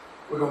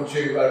We're going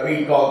to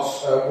read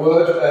God's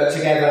word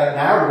together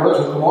now. The words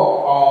will come up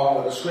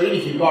on the screen.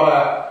 If you've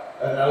got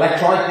an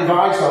electronic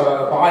device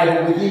or a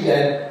Bible with you,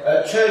 then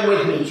turn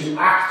with me to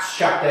Acts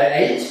chapter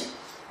 8.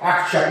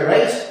 Acts chapter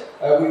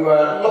 8. We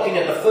were looking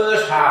at the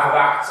first half of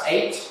Acts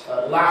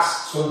 8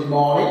 last Sunday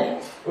morning.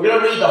 We're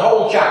going to read the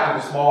whole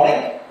chapter this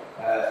morning.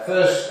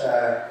 First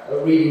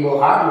reading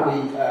we'll have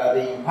will be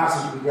the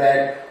passage we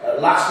read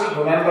last week.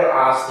 Remember,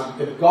 as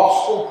the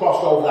gospel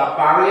crossed over that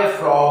barrier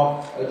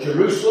from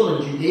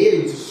Jerusalem and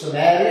Judea into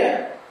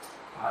Samaria.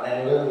 And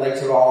then a little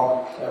later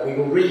on, we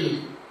will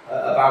read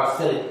about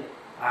Philip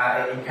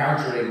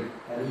encountering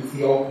an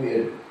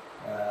Ethiopian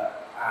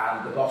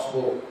and the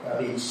gospel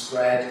being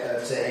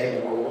spread to him.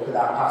 And we'll look at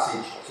that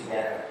passage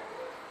together.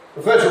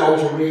 But first of all,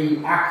 to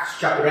read Acts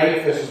chapter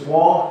 8, verses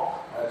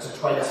 1 to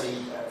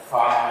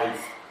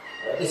 25.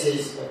 This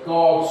is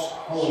God's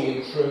holy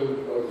and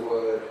true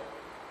word.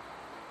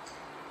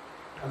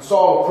 And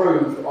Saul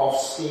approved of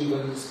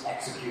Stephen's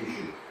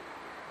execution.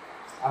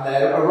 And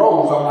there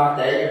arose on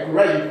that day a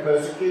great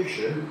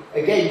persecution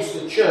against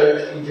the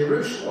church in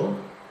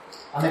Jerusalem,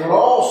 and they were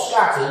all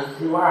scattered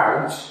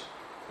throughout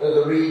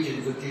the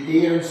regions of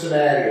Judea and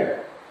Samaria,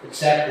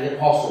 except the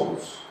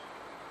apostles.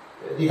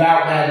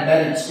 Devout men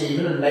buried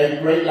Stephen and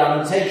made great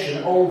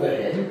lamentation over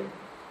him.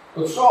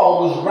 But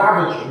Saul was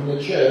ravaging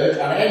the church,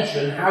 and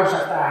entering house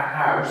after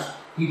house,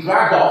 he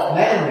dragged off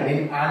men and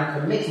women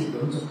and committed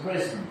them to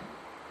prison.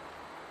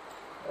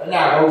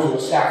 Now those who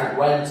were scattered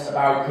went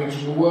about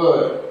preaching the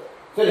word.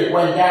 Philip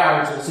went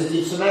down to the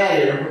city of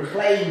Samaria and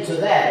proclaimed to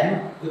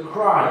them the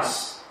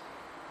Christ.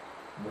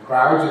 And the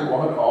crowds at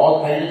one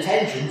accord paid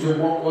attention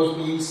to what was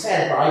being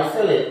said by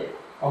Philip.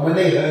 And when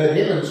they heard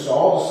him and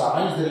saw the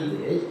signs that he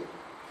did,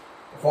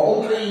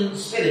 for unclean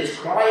spirits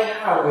crying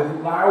out with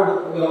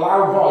a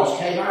loud voice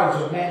came out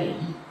of many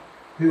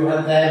who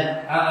had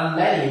them, and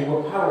many who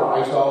were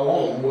paralysed or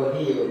lame were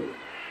healed.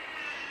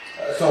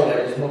 So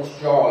there was much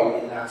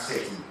joy in that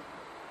city.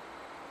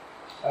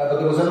 But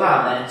there was a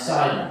man named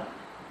Simon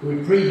who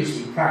had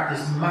previously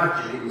practiced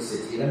magic in the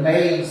city and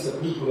amazed the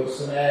people of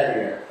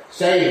Samaria,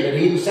 saying that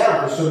he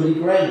himself was somebody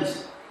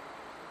great.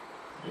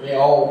 And they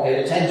all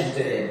paid attention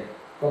to him,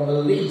 from the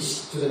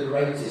least to the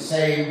greatest,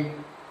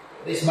 saying,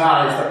 "This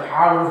man is the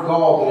power of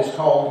God that is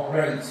called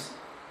great."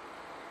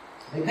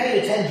 They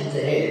paid attention to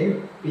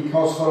him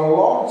because for a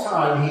long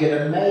time he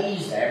had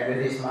amazed them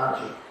with his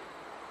magic.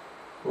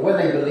 But when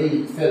they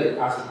believed Philip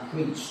as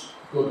he preached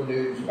good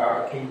news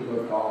about the kingdom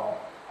of God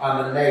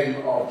and the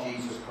name of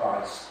Jesus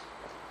Christ,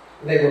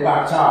 they were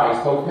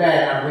baptized, both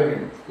men and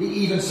women.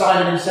 Even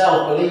Simon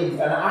himself believed,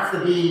 and after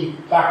being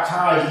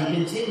baptized he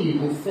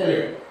continued with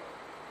Philip.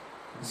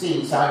 And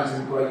seeing signs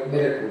and great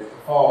miracles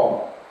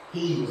performed,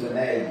 he was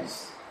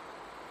amazed.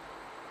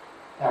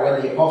 Now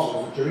when the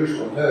apostles of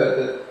Jerusalem heard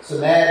that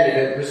Samaria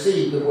had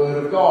received the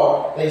word of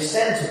God, they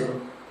sent to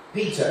them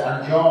Peter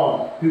and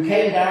John, who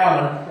came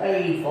down and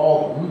prayed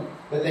for them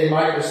that they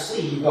might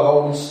receive the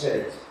Holy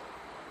Spirit.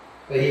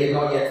 For he had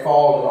not yet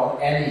fallen on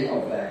any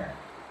of them,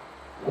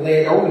 for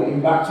they had only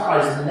been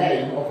baptized in the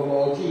name of the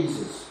Lord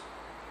Jesus.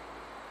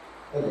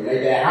 Then they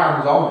laid their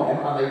hands on them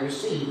and they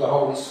received the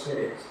Holy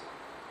Spirit.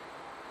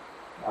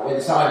 Now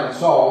when Simon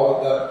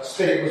saw that the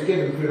Spirit was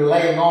given through the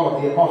laying on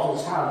of the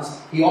apostles' hands,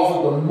 he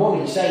offered them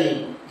money,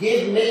 saying,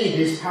 "Give me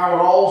this power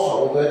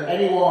also, that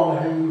anyone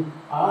whom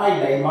I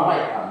lay my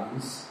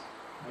hands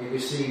may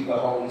receive the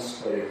Holy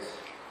Spirit."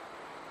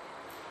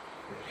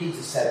 But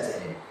Peter said to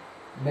him,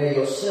 "May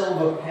your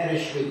silver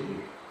perish with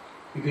you,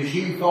 because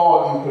you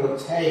thought you could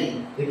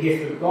obtain the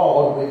gift of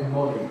God with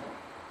money,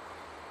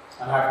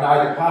 and have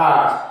neither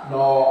part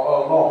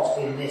nor lot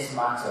in this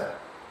matter.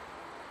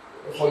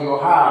 For your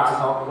heart is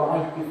not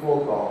right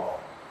before God.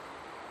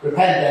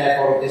 Repent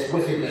therefore of this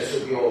wickedness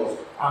of yours,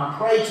 and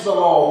pray to the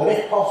Lord that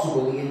if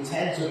possible the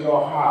intent of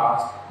your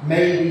heart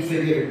may be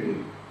forgiven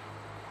you.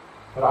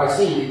 But I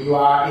see that you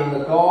are in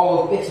the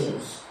gall of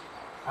bitterness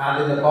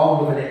and in the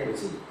bond of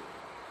iniquity."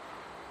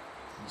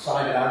 And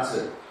Simon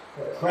answered,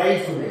 "Pray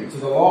for me to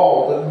the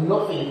Lord that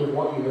nothing of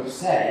what you have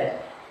said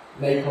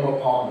may come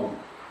upon me."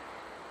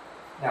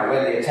 Now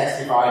when they had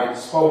testified and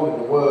spoken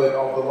the word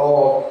of the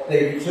Lord,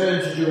 they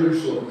returned to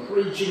Jerusalem,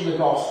 preaching the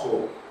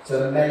gospel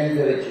to many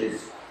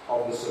villages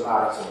of the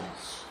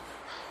Samaritans.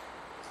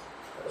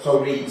 So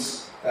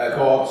reads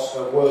God's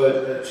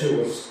word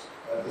to us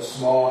this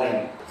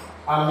morning.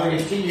 I'm going to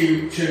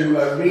continue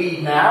to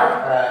read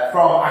now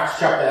from Acts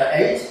chapter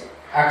 8.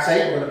 Acts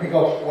 8, we're going to pick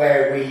up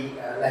where we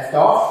left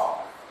off.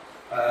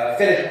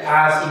 Philip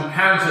has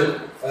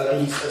encountered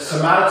these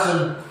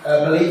Samaritan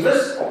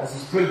believers as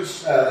he's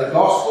preached the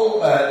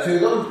gospel to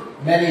them.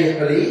 Many have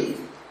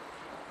believed,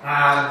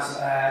 and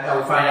now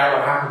we'll find out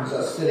what happens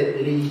as Philip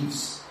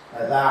leaves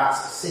that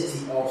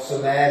city of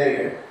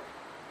Samaria.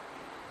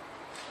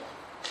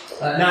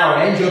 Now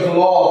an angel of the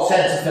Lord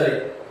said to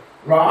Philip,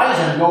 "Rise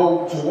and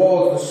go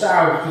towards the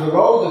south to the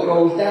road that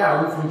goes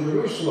down from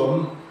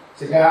Jerusalem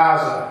to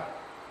Gaza.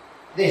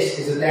 This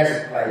is a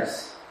desert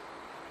place."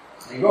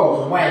 And he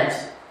rose and went.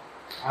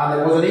 And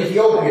there was an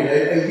Ethiopian,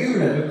 a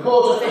eunuch, a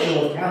court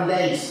official of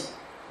Candace,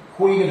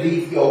 queen of the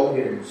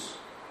Ethiopians,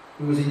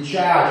 who was in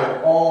charge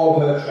of all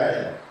her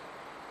treasure.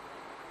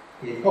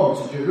 He had come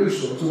to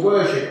Jerusalem to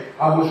worship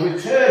and was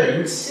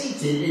returning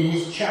seated in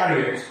his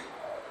chariot,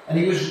 and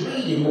he was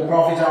reading the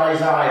prophet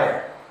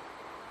Isaiah.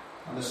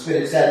 And the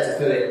Spirit said to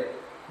Philip,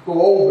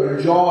 "Go over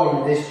and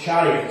join this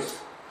chariot."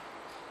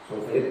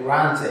 So Philip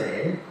ran to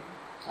him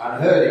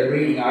and heard him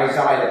reading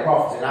Isaiah the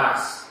prophet and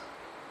asked,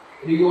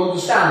 "Do you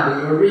understand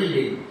what you are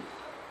reading?"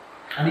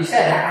 And he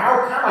said,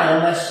 "How can I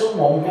unless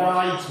someone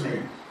guides me?"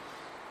 And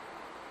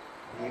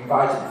he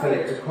invited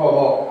Philip to come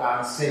up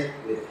and sit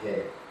with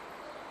him.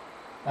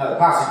 Now the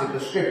passage of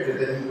the scripture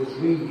that he was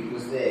reading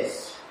was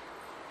this: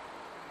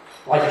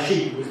 "Like a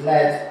sheep was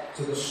led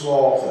to the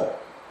slaughter,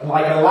 and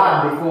like a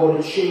lamb before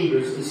its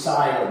shearers is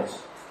silent,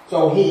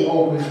 so he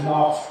opened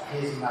not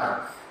his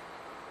mouth.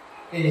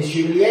 In his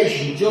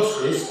humiliation,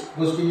 justice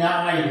was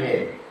denied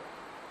him.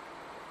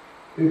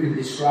 Who can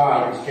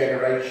describe his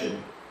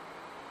generation?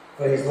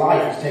 For his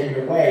life was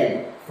taken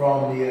away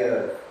from the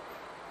earth."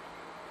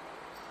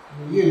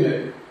 The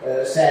eunuch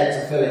said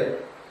to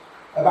Philip,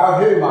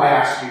 "About whom, I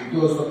ask you,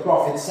 does the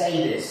prophet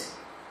say this?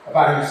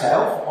 About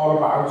himself or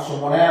about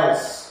someone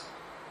else?"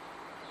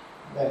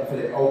 Then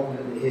Philip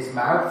opened his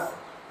mouth,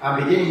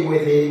 and beginning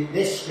with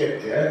this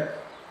scripture,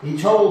 he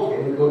told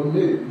him the good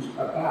news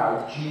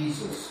about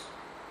Jesus.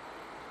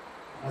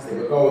 As they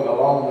were going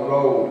along the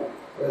road,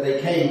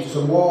 they came to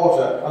some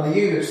water, and the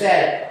eunuch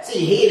said,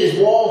 "See, here is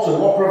water.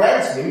 What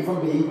prevents me from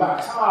being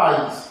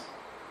baptized?"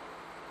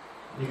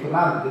 And he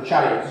commanded the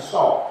chariot to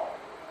stop,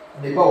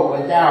 and they both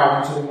went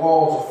down into the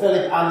water,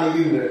 Philip and the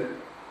eunuch,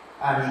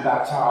 and he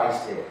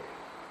baptized him.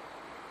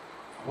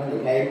 And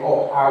when they came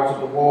up out of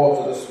the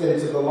water, the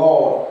Spirit of the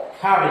Lord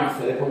carried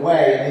Philip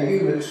away, and the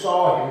eunuch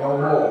saw him no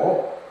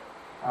more,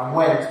 and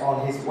went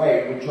on his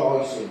way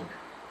rejoicing.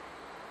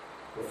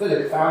 But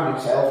Philip found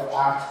himself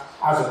at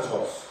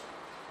Azotus,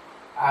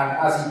 and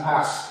as he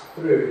passed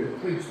through, he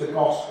preached the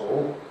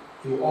gospel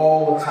to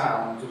all the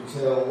towns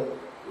until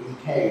he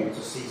came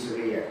to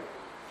Caesarea.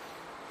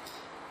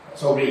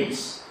 So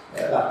reads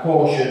that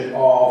portion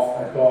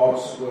of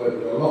God's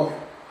word. We'll look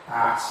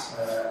at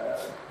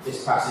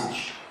this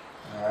passage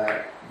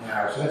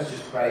now. So let's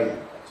just pray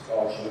to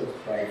God. Shall we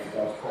pray for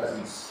God's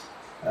presence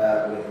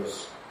with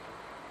us?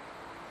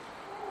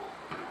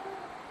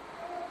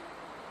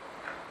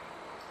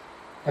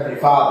 Heavenly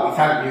Father, we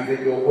thank you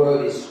that your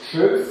word is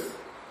truth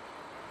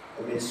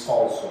amidst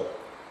falsehood.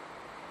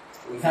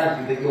 We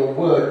thank you that your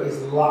word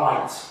is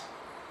light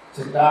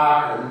to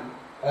lighten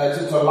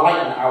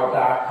our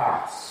dark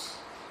paths.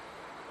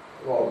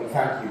 Lord, we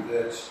thank you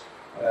that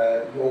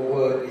your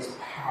word is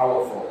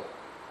powerful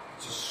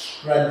to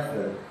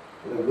strengthen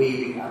the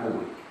weak and the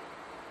weak.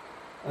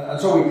 And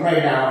so we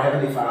pray now,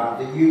 Heavenly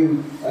Father, that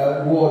you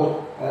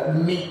would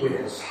meet with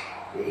us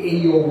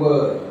in your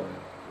word.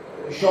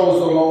 Show us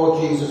the Lord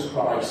Jesus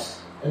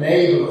Christ.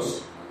 Enable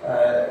us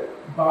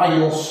by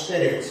your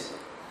Spirit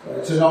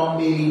to not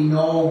merely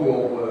know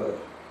your word,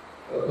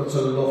 but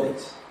to love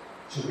it,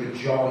 to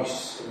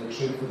rejoice in the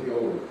truth of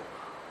your word.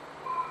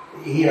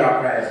 Hear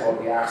our prayers,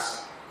 Lord, we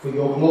ask, for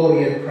your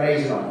glory and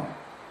praise and honour.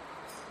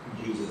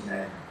 In Jesus'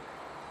 name.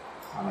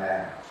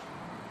 Amen.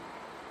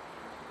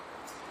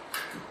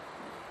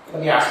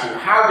 Let me ask you,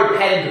 how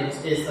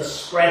dependent is the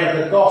spread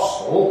of the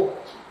gospel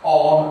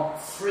on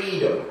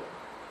freedom?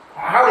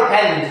 How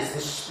dependent is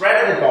the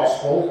spread of the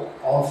gospel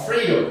on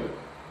freedom?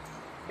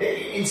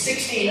 In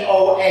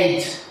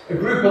 1608, a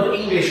group of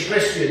English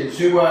Christians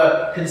who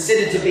were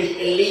considered to be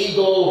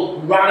illegal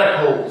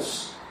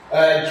radicals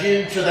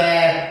due to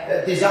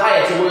their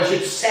desire to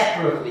worship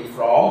separately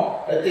from,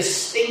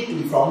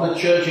 distinctly from the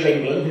Church of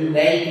England, whom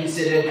they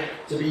considered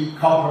to be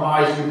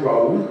compromised with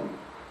Rome,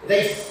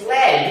 they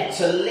fled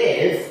to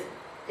live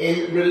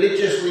in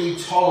religiously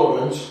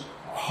tolerant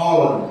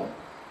Holland.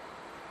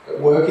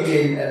 Working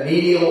in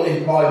menial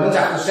employment,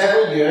 after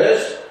several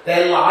years,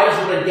 their lives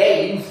were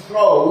again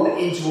thrown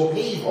into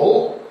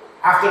upheaval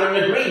after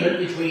an agreement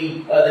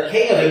between the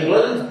King of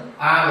England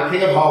and the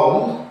King of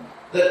Holland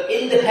that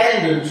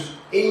independent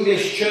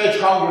English church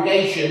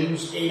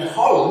congregations in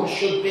Holland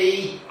should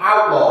be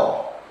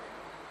outlawed.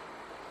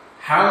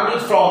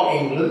 Hounded from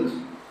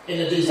England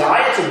in a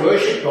desire to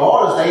worship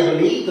God as they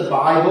believed the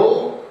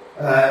Bible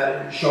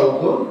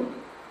showed them,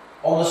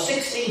 on the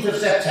 16th of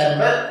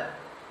September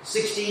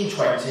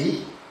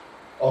 1620,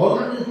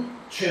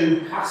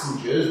 102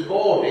 passengers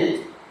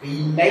boarded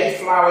the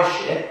Mayflower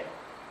ship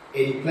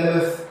in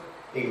Plymouth,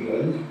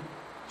 England,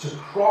 to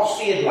cross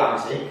the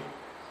Atlantic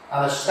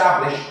and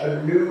establish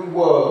a new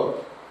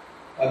world,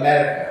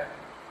 America,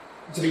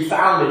 to be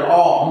founded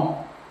on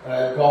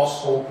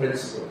gospel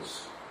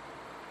principles.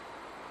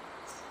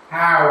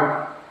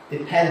 How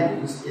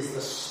dependent is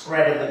the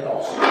spread of the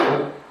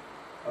gospel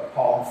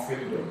upon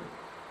freedom?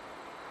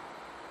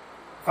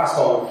 Fast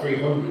forward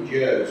 300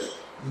 years,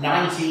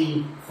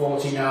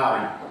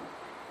 1949,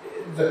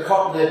 the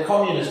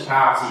Communist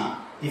Party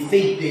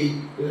defeat the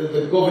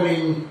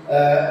government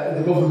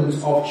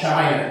of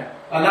China,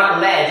 and that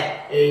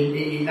led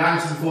in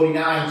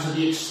 1949 to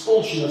the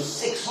expulsion of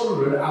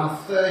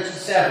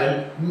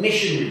 637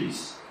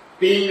 missionaries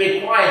being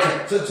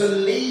required to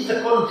leave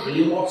the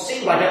country in what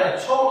seemed like a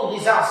total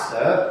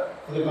disaster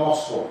for the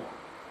gospel.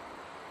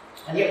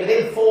 And yet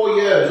within 4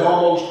 years,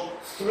 almost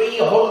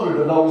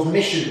 300 of those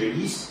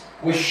missionaries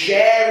were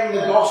sharing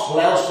the gospel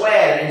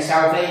elsewhere in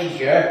South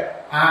Asia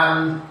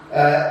and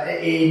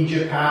in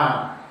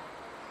Japan.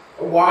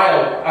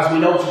 While, as we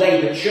know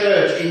today, the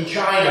church in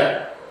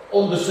China,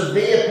 under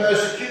severe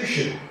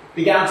persecution,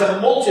 began to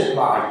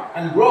multiply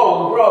and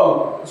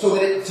grow, so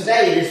that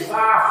today it is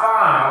far,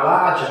 far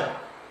larger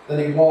than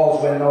it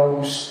was when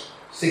those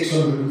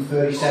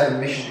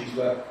 637 missionaries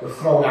were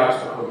thrown out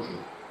of the country.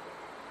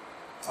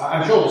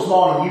 I'm sure this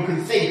morning you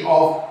can think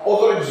of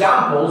other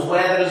examples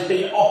where there has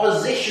been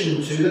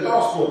opposition to the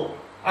gospel.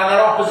 And that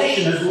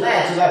opposition has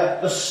led to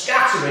the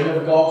scattering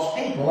of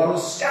God's people and the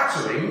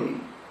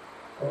scattering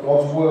of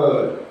God's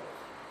word.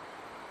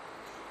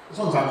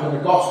 Sometimes when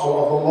the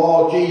gospel of the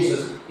Lord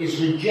Jesus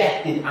is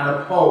rejected and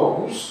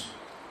opposed,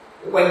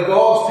 when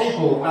God's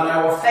people and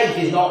our faith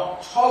is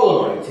not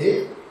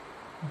tolerated,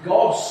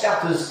 God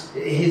scatters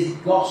his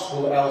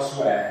gospel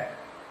elsewhere.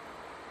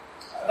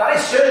 That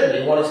is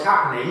certainly what is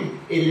happening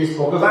in this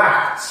book of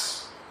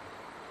Acts.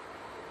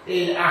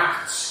 In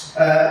Acts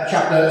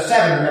chapter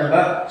 7,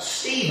 remember,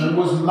 Stephen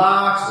was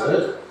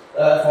martyred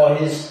for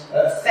his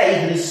faith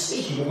and his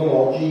speaking of the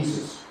Lord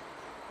Jesus.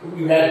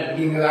 We read at the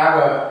beginning of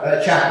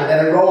our chapter,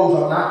 there arose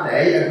on that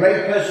day a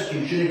great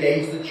persecution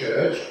against the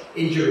church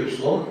in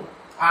Jerusalem,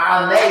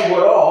 and they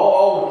were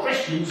all the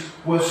Christians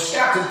were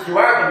scattered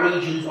throughout the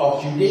regions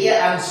of Judea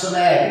and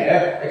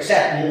Samaria,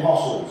 except the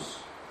apostles.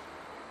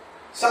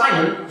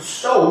 Simon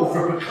stoned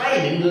for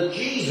proclaiming that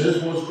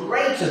Jesus was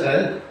greater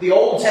than the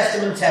Old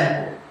Testament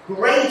temple,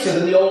 greater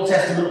than the Old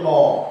Testament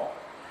law,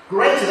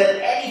 greater than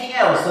anything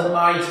else that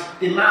might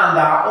demand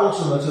our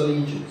ultimate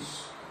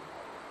allegiance.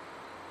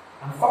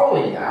 And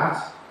following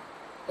that,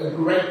 a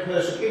great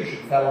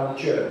persecution fell on the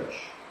church,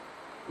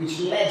 which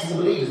led to the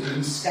believers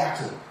being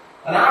scattered.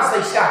 And as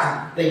they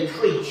scattered, they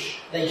preach,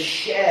 they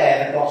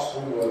share the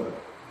gospel word.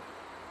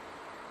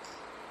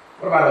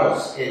 What about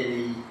us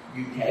in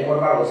the UK? What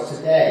about us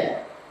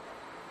today?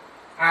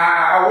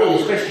 Are we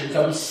as Christians,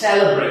 are we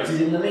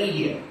celebrated in the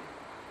media?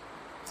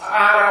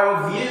 Are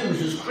our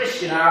views as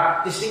Christian,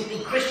 our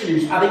distinctly Christian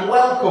views, are they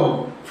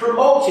welcomed,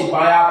 promoted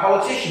by our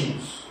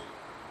politicians?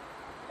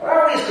 Or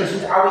are we as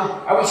Christians,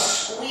 are we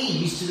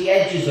squeezed to the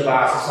edges of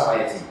our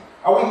society?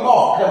 Are we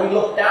mocked? Are we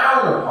looked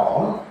down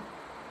upon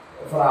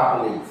for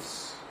our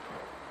beliefs?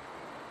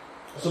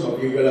 Some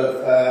of you will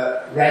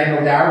have read,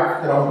 no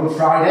doubt, that on Good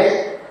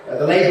Friday,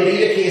 the Labour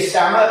leader, Keir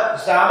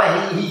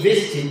Starmer, he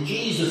visited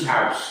Jesus'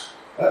 house,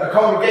 a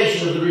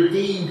congregation of the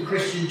redeemed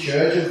Christian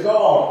Church of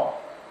God.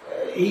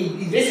 He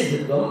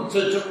visited them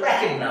to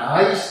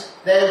recognise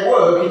their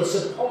work in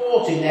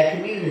supporting their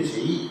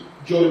community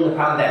during the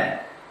pandemic.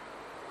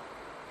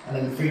 And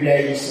then 3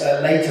 days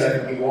later,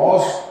 I think it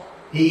was,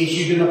 he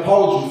issued an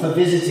apology for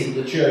visiting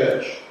the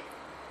church.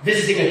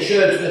 Visiting a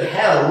church that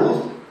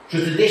held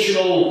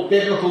traditional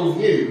biblical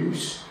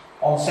views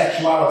on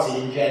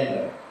sexuality and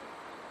gender.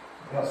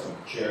 That's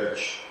what the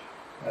church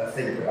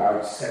think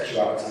about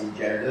sexuality and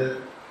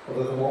gender,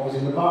 other than what was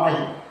in the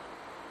Bible.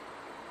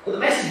 But the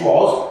message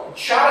was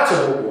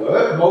charitable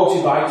work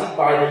motivated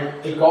by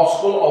the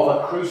gospel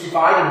of a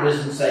crucified and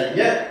risen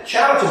Saviour.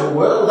 Charitable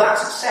work, well,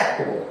 that's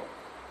acceptable.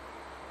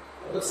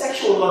 But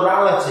sexual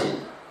morality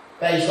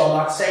based on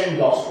that same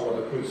gospel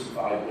of a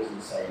crucified,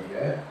 risen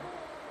Saviour,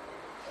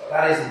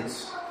 that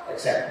isn't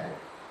acceptable.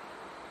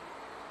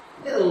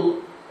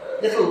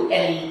 Little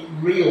any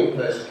real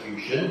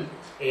persecution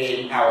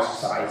in our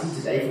society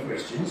today for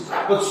Christians,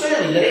 but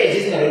certainly there is,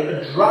 isn't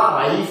there, a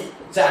drive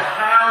to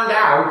hand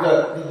out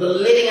the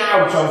living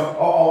out of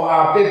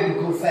our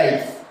biblical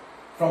faith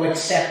from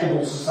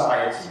acceptable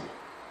society.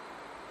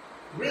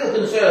 Real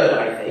concern,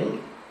 I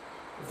think,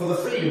 for the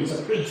freedom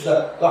to preach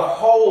the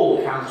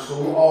whole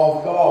counsel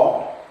of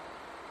God.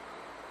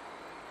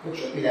 But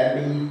should we then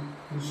be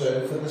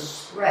concerned for the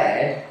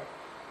spread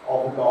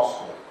of the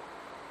gospel?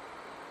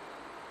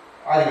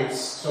 I think it's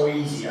so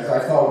easy, as I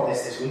thought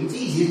this week, it's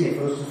easy, isn't it,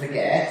 for us to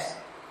forget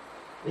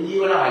that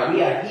you and I,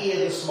 we are here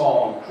this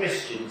morning,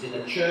 Christians, in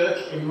a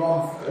church in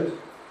Romford,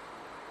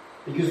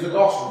 because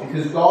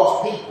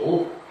God's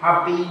people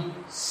have been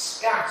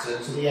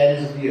scattered to the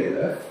ends of the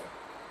earth,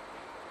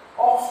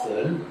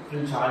 often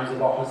through times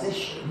of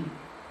opposition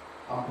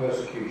and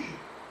persecution.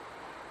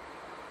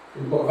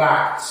 In the book of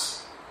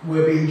Acts,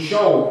 we're being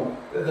shown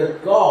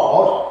that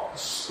God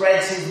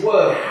spreads his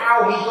word,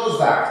 how he does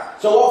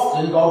that. So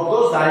often God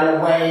does that in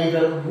a way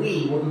that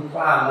we wouldn't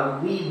plan,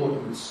 that we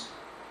wouldn't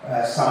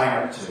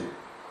sign up to.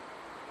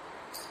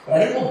 But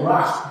I think we'll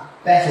grasp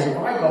better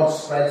why God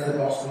spreads the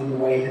gospel in the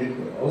way that he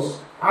does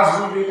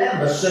as we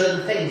remember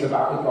certain things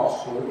about the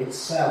gospel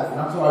itself. And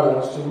that's what I want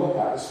us to look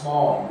at this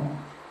morning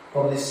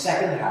from this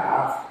second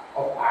half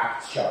of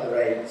Acts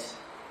chapter 8.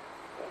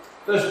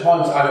 First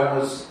point I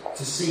want us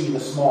to see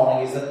this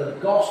morning is that the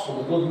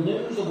gospel, the good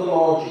news of the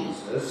Lord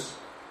Jesus,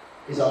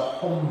 is a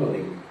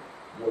humbling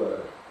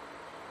word.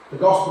 The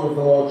gospel of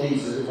the Lord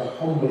Jesus is a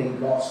humbling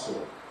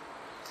gospel.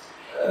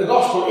 The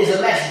gospel is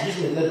a message,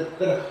 isn't it,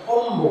 that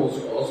humbles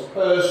us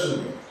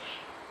personally.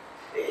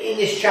 In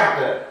this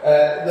chapter,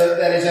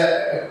 there is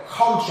a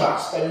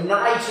contrast, a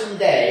night and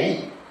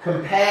day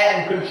compare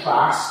and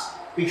contrast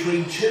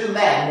between two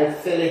men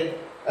that Philip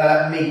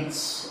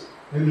meets,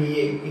 whom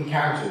he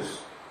encounters.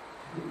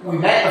 We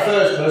met the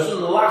first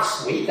person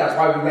last week, that's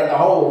why we read the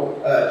whole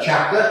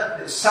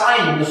chapter,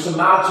 Simon, the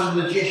Samaritan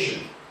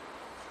magician.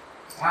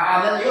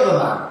 And then the other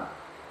man,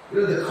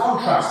 the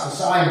contrast to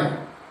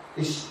Simon,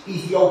 this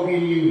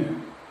Ethiopian eunuch.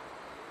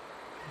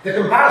 The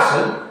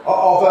comparison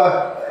of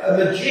a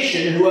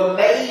magician who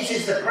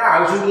amazes the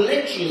crowd, who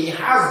literally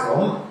has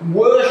them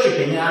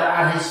worshipping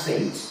at his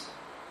feet.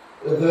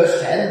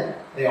 Verse 10,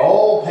 they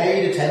all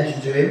paid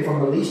attention to him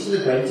from the least to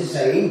the greatest,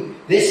 saying,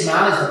 "This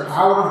man is the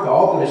power of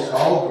God that is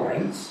called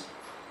great."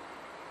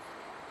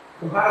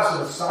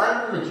 Comparison of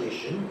Simon the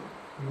magician,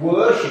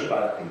 worshipped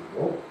by the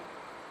people,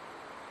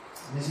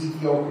 and this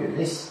Ethiopian,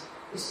 this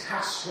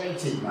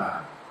castrated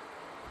man.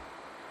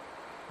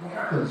 What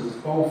happens is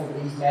both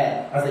of these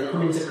men, as they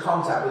come into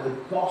contact with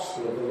the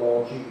gospel of the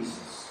Lord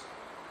Jesus.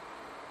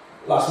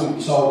 Last week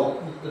we saw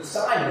that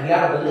Simon, he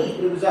had a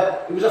belief,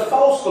 but it was a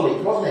false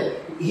belief, wasn't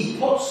it? He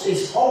puts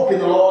his hope in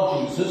the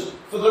Lord Jesus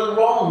for the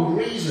wrong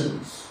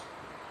reasons.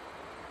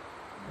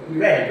 We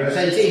read in verse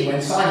 18,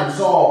 when Simon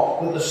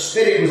saw that the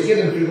Spirit was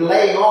given through the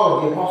laying on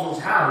of the apostles'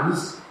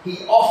 hands,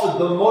 he offered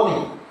them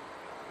money.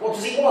 What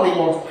does he want? He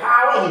wants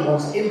power, he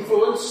wants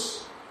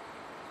influence.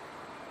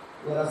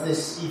 Whereas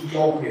this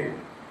Ethiopian,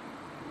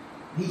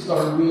 he's got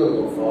a real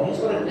love for, he's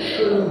got a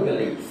true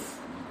belief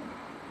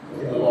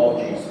in the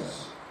Lord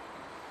Jesus.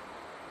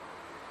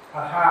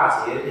 At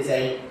heart here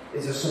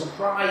is a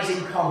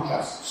surprising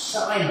contrast.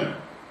 Simon,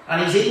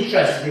 and he's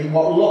interested in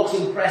what looks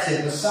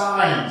impressive, the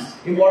signs,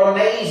 in what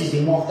amazes,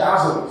 in what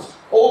dazzles.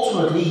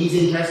 Ultimately, he's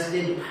interested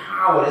in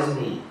power,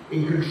 isn't he?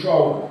 In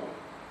control.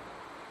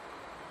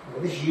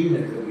 Well, this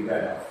eunuch that we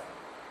read of,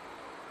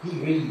 he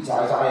reads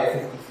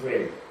Isaiah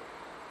 53.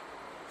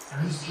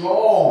 And he's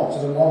drawn to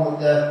the one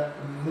that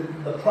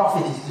the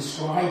prophet is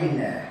describing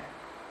there.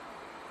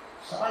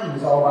 Simon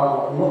is all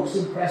about what looks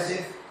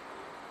impressive,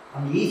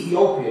 and the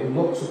Ethiopian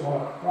looks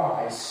upon a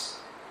Christ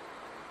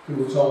who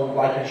was told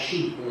like a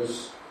sheep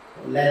was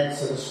led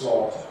to the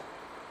slaughter.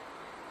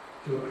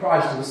 To a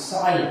Christ who was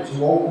silent,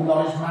 who opened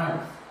not his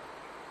mouth.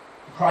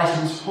 A Christ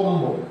who is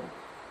humble,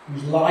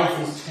 whose life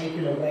is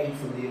taken away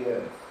from the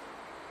earth.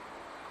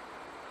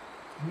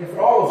 And yet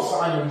for all of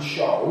Simon's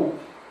show,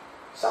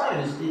 Simon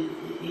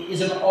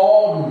is an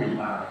ordinary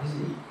man,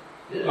 isn't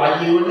he?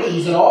 Like you and me,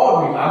 he's an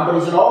ordinary man, but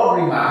he's an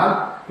ordinary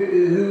man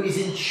who is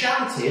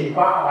enchanted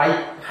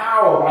by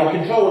power, by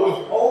control.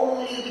 If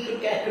only he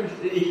could get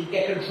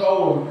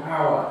control and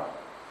power.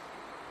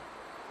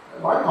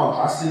 By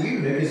contrast, the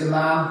eunuch is a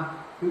man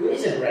who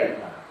is a great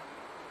man,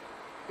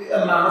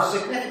 a man of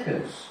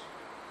significance,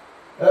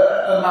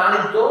 a man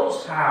who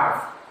does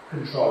have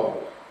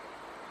control.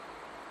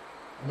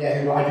 And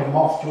yet who, like a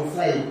moth to a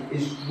flame,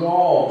 is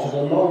drawn to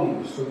the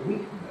lowliness, the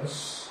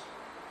weakness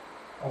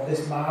of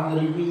this man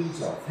that he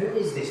reads of. Who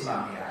is this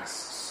man, he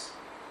asks,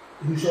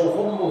 who so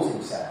humbles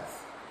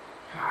himself?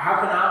 How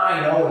can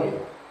I know him?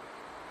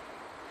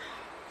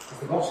 As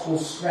the gospel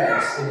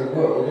spreads in the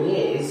world,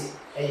 it is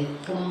a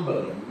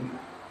humbling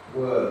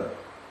word.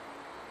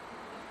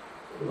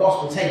 The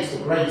gospel takes the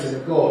great and the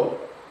good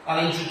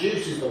and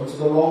introduces them to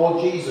the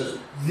Lord Jesus,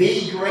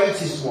 the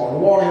greatest one, the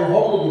one who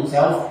humbled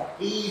himself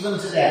even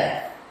to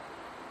death.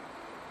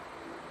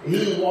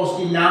 He was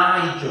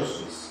denied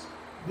justice,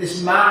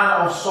 this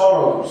man of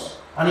sorrows,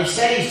 and he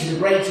says to the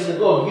great and the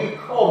good, "You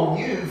come,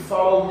 you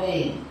follow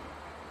me."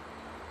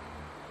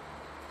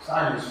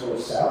 Simon is full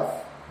of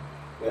self,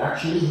 but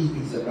actually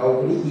he's a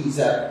nobody, he's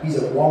a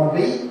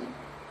wannabe.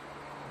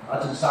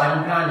 Imagine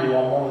Simon, can you,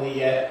 on one of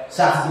the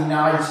Saturday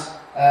night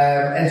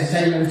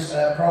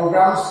entertainment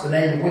programmes, the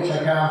name of which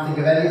I can't think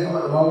of any of them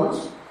at the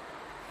moment.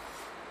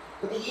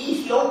 But the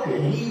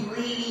Ethiopian, he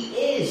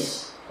really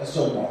is a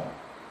someone.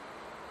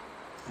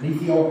 An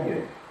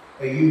Ethiopian,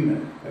 a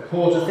eunuch, a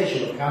court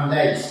official of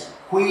Candace,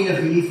 queen of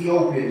the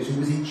Ethiopians, who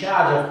was in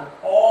charge of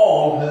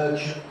all her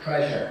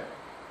treasure.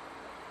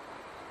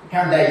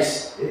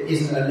 Candace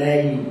isn't a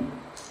name.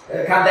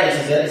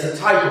 Candace is a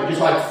title, just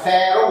like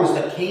Pharaoh was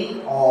the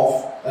king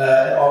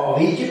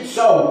of Egypt.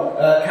 So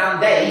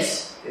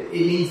Candace, it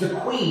means the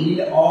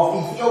queen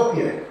of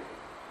Ethiopia.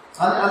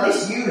 And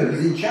this eunuch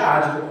is in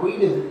charge of the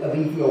queen of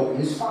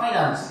Ethiopia's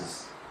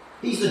finances.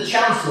 He's the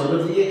chancellor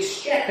of the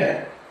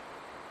exchequer.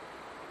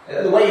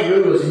 The way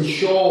rulers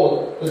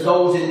ensured that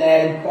those in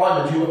their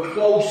employment who were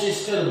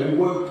closest to them, who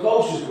worked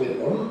closest with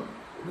them,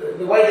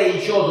 the way they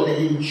ensured that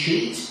they didn't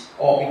cheat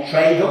or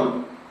betray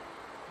them,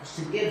 was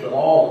to give them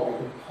all that they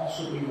could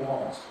possibly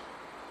want.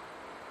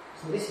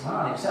 So this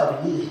man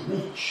himself, he is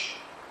rich.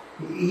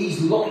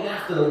 He's looking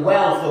after the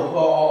wealth of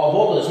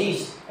others.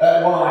 He's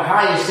one of the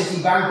highest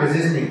city bankers,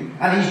 isn't he?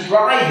 And he's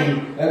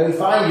driving, we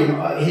find him,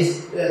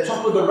 his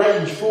top of the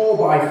range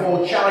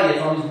 4x4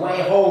 chariot on his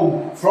way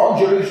home from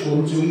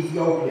Jerusalem to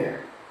Ethiopia.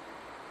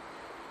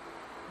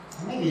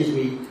 Maybe as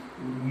we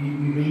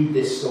we read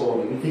this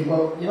story, we think,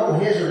 well,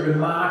 here's a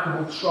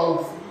remarkable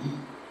trophy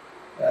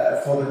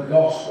for the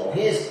gospel.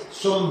 Here's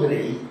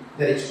somebody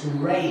that it's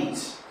great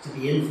to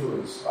be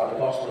influenced by the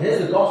gospel.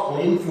 Here's the gospel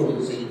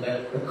influencing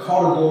the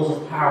corridors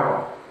of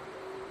power.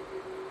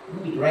 It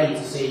would be great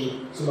to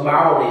see some of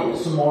our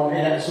leaders, some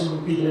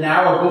people in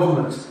our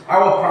government,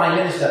 our Prime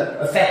Minister,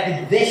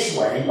 affected this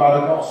way by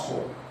the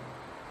gospel.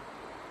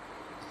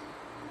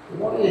 But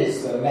what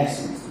is the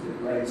message that the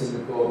great and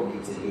the good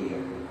need to hear?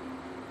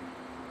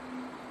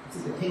 It's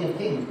that the King of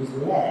Kings was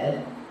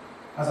led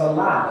as a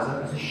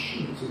lamb, as a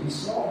sheep to be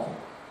slaughtered.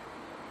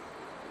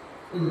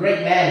 When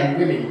great men and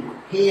women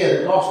hear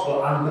the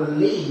gospel and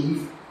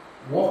believe,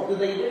 what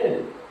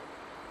do?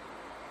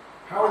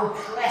 How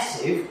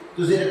impressive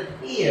does it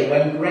appear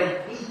when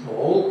great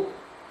people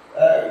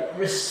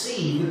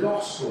receive the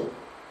gospel?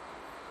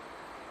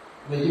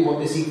 They do what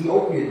this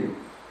Ethiopian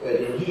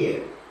did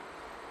here.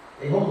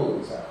 They humble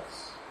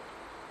themselves.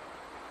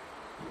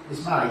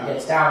 This man, he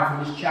gets down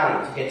from his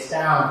chariot, he gets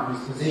down from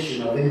his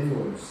position of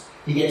influence,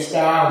 he gets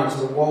down into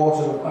the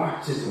water of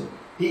baptism,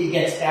 he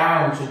gets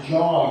down to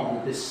join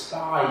the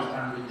despised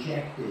and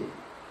rejected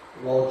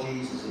Lord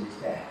Jesus in his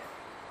death.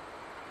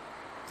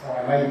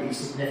 I may be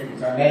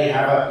significant, I may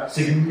have a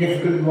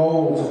significant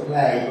role to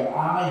play, but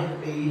I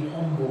have been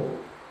humble.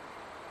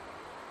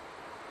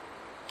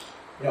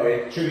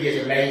 It truly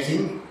is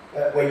amazing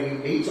when you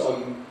meet or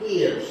you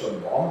hear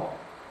someone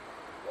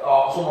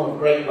of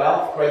great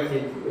wealth, great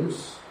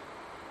influence,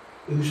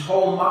 whose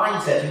whole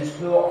mindset, whose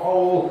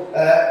whole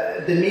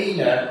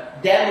demeanour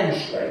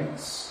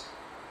demonstrates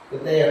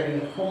that they have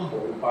been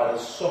humbled by the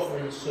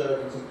suffering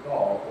servant of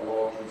God, the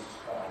Lord Jesus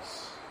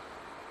Christ.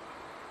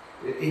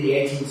 In the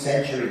 18th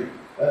century,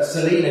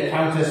 Selina,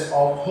 Countess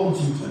of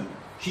Huntington,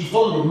 she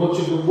funded much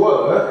of the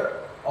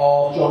work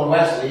of John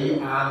Wesley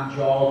and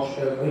George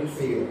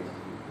Whitefield.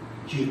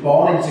 She was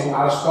born into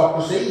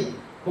aristocracy,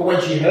 but when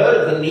she heard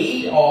of the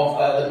need of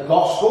the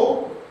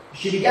gospel,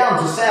 she began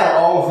to sell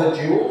all of her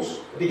jewels,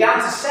 began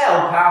to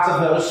sell part of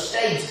her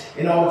estate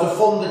in order to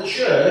fund the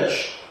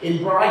church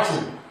in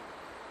Brighton.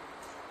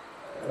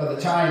 By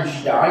the time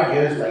she died,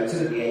 years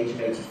later, at the age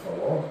of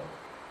 84,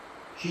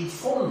 she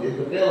funded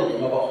the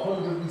building of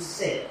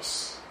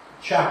 106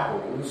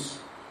 chapels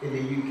in the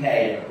UK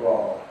and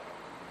abroad.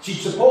 She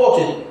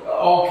supported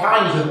all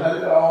kinds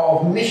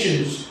of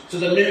missions to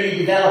the newly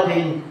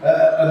developing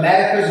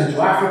Americas and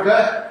to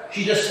Africa.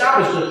 She'd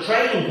established a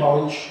training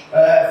college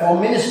for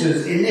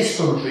ministers in this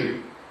country.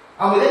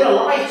 And within a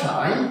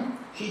lifetime,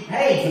 she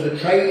paid for the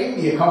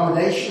training, the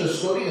accommodation, the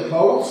study, the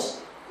clothes,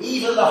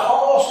 even the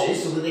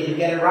horses so that they could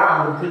get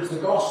around and preach the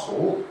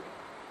gospel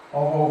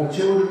of over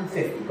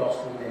 250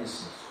 gospel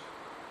ministers.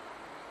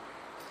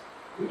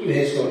 When you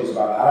hear stories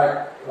about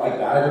that, like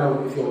that, I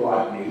don't know if you're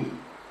like me,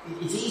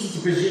 it's easy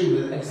to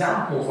presume that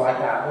examples like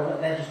that, well,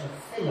 they're just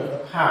a thing of the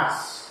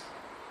past.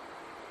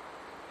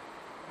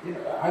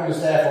 I was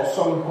therefore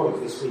so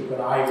encouraged this week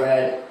when I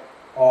read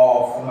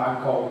of a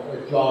man called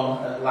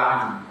John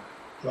Lang.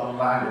 John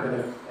Lang, I don't know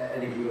if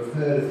any of you have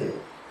heard of him.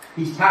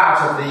 He's part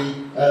of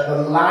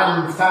the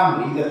Lang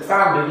family that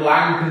founded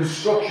Lang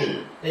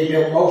Construction. They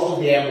built most of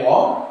the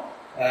M1.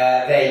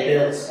 They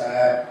built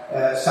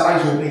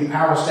Sizewell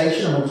Power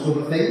Station, amongst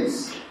other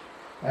things.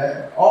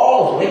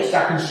 All of which,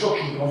 that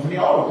construction company,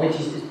 all of which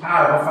is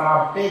part of a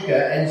far bigger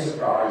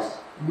enterprise,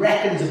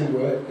 reckoned to be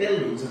worth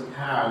billions of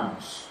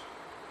pounds.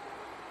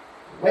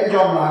 When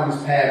John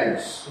Lang's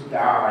parents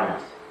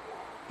died,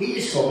 he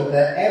discovered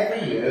that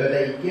every year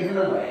they'd given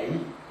away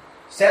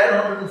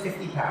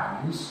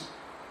 £750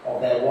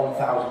 of their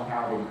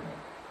 £1,000 income.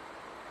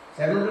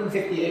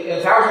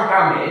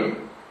 £1,000 in,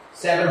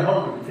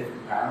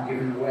 £750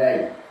 given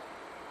away.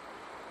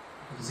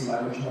 Doesn't seem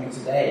like much money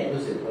today,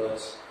 does it?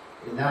 But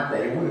in that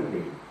day it would have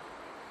been.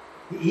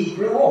 He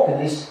grew up in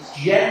this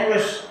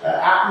generous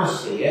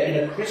atmosphere in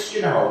a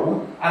Christian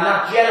home, and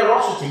that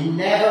generosity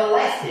never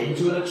left him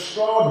to an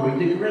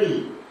extraordinary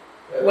degree.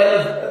 When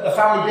the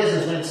family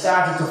business, when it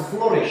started to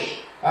flourish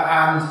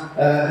and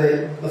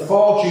the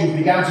fortunes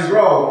began to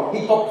grow,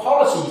 he put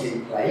policies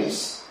in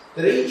place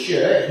that each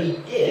year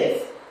he'd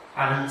give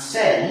and he'd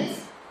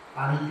save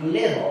and he'd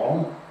live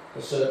on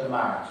a certain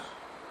amount.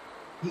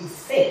 He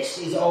fixed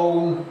his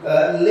own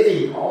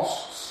living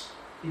costs.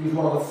 He was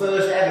one of the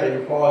first ever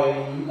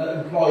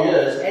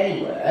employers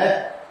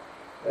anywhere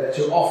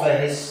to offer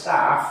his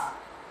staff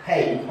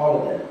paid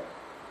holiday.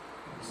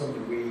 It's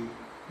something we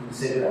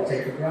consider or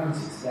take for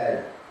granted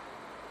today.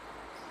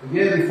 The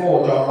year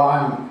before John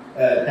Lang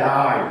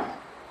died,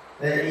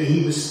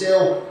 he was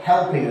still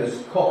helping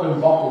as cook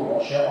and bottle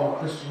washer on a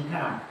Christian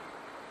camp.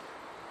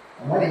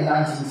 And when in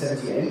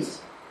 1978,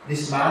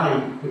 this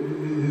man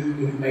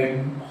who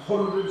made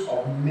hundreds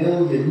of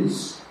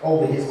millions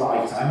over his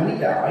lifetime, when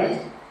he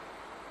died,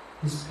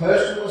 his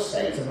personal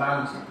estate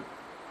amounted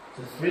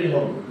to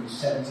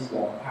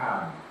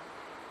 £371.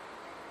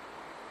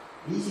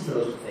 Easy for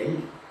us to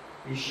think,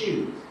 he's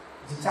shoot,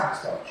 it's a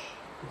tax dodge,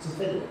 it's a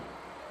fiddle.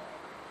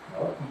 No,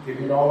 he's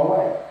giving it all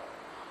away.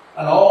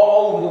 And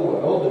all over the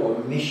world there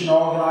were mission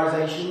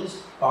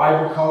organisations,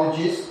 Bible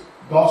colleges,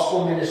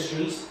 gospel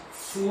ministries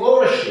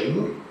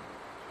flourishing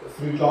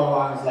through John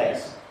Lang's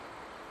legacy.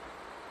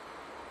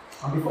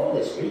 And before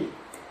this week,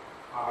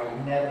 I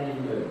never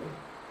even heard of him.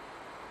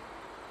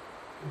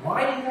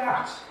 Why do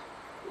that?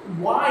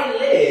 Why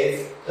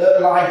live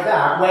like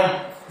that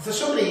when, for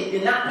somebody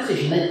in that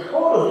position, they could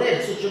have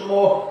lived such a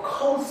more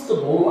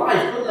comfortable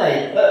life, couldn't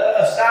they?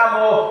 A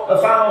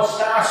far more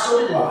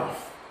star-studded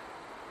life.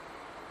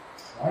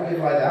 Why live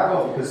like that?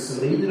 Well, because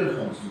Selina of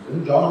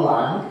Huntingdon, John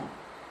Lang,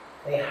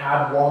 they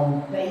had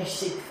one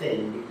basic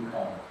thing in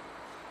common.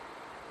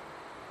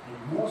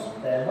 It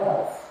wasn't their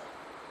wealth,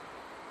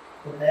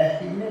 but their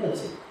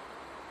humility.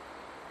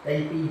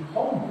 They'd been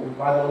humbled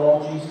by the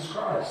Lord Jesus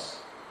Christ.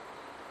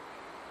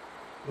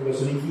 There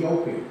was an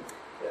Ethiopian,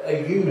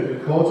 a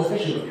eunuch, a court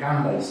official of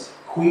Candace,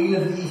 queen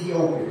of the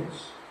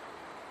Ethiopians.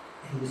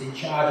 He was in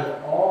charge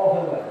of all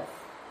her wealth.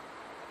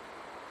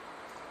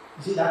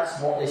 You see,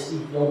 that's what this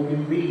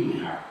Ethiopian really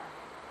had.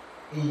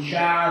 In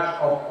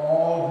charge of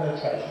all her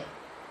treasure.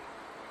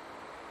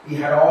 He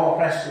had all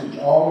the prestige,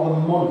 all the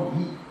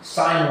money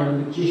Simon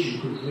the magician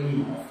could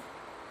dream of.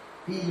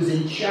 He was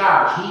in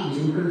charge, he was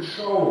in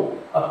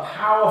control. A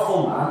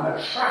powerful man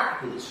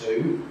attracted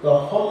to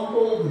the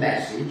humble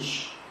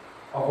message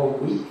of a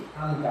weak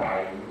and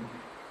dying,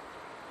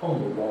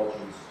 humble Lord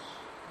Jesus.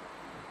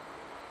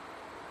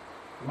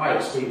 In my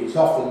experience,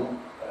 often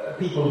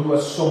people who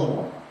are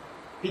someone,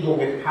 people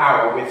with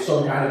power, with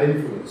some kind of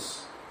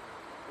influence,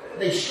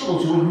 they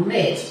struggle to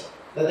admit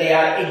that they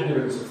are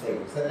ignorant of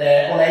things, that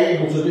they're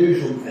unable to do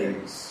some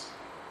things.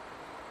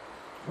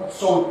 What's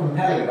so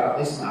compelling about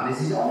this man is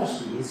his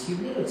honesty, his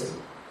humility.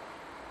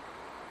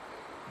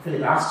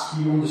 Philip asks,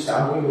 do you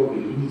understand what you're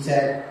reading? He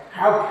said,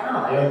 how can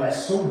I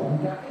unless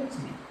someone guides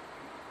me?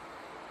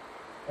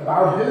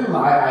 About whom,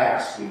 I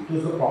ask you,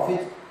 does the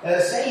prophet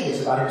say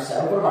this about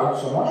himself or about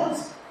someone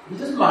else? He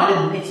doesn't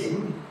mind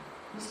admitting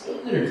he's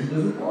ignorant, he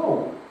doesn't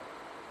know.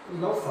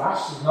 There's no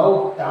flash, there's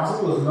no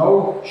dazzle, there's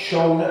no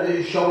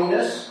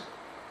showiness.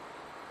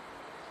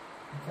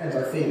 Friends,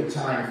 I feel at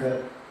times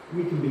that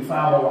we can be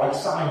far more like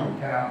Simon,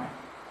 can't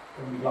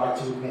we, than we'd like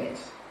to admit.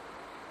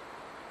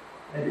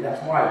 Maybe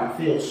that's why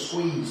we feel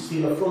squeezed,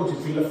 feel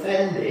affronted, feel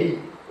offended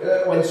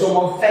when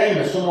someone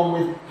famous,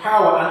 someone with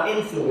power and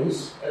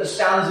influence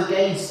stands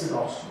against the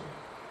gospel.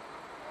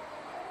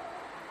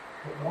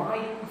 But why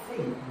do you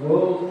think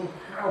worldly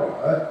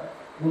power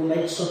will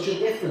make such a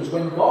difference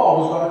when God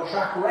has got a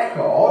track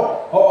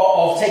record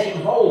of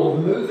taking hold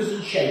of movers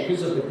and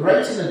shakers of the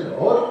great and the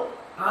good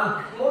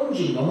and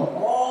plunging them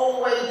all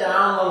the way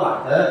down the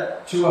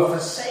ladder to a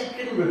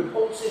forsaken,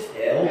 repulsive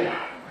hill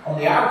on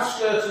the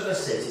outskirts of a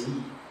city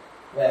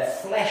where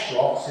flesh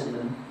rots in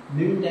the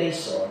noonday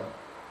sun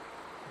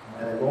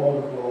and where the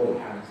Lord of glory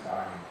hangs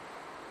dying?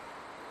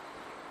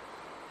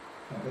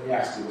 And let me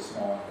ask you this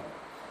morning,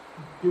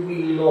 do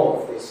we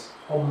love this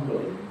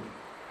humbling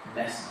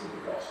message of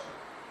the gospel?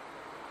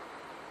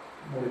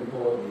 More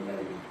importantly,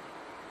 maybe,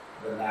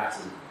 than that,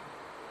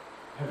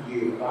 have we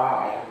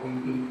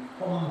been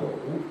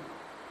humbled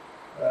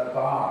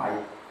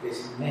by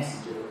this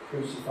message of a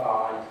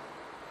crucified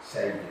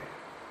Saviour?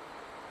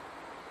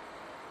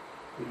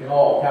 We can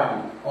all,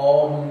 can't we,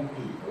 ordinary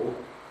people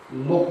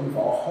looking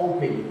for,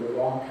 hoping in the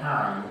wrong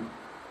kind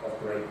of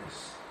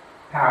greatness.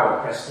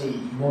 Power,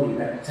 prestige, money,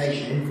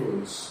 reputation,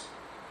 influence,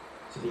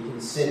 to be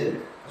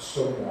considered as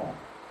someone.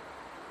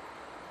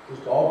 Does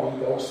God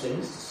need those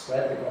things to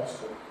spread the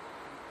gospel?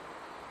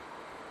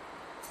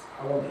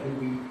 I wonder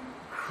who we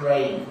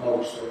crave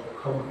most of the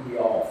company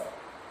of.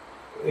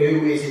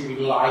 Who is it we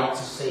like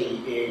to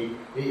see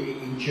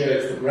in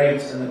church, the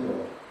great and the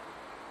good?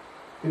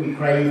 Do we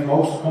crave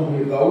most the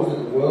company of those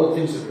that the world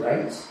thinks are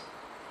great?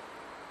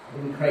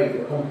 Or do we crave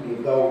the company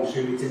of those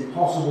who it's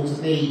impossible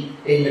to be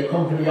in the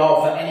company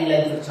of for any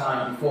length of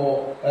time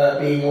before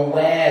being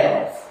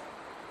aware of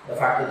the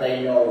fact that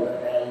they know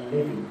that they're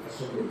living for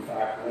somebody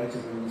far greater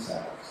than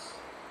themselves?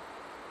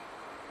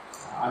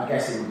 I'm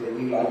guessing that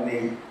you, like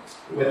me,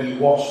 whether you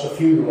watched the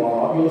funeral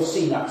or not, you'll have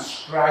seen that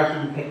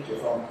striking picture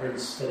from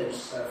Prince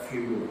Philip's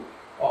funeral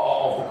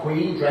of the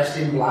Queen dressed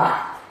in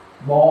black,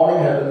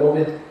 mourning her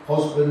beloved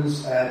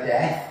husband's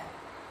death,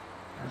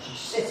 and she's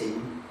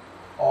sitting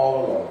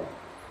all alone.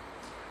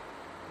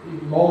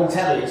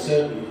 Momentarily and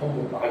certainly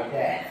humbled by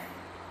death.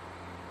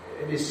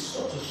 It is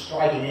such a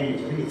striking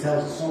image. I think it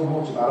tells us so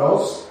much about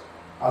us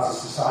as a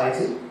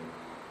society.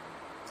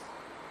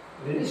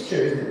 But it is true,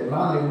 isn't it? The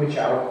manner in which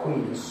our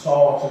Queen has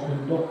sought to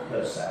conduct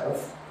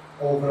herself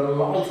over a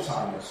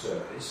lifetime of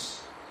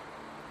service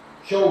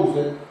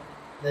shows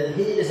that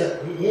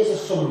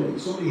here's somebody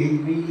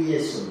who really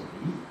is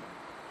somebody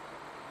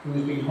who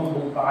has been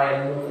humbled by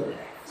another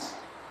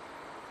death.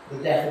 The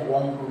death of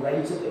one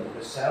greater than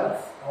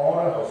herself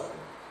or her husband.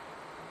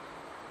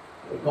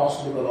 The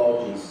gospel of the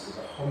Lord Jesus is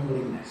a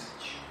humbling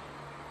message.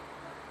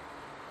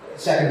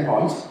 Second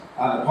point,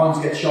 and the points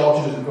get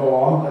shorter as we go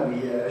on, let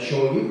me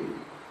assure you.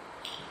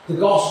 The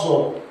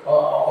gospel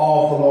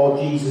of the Lord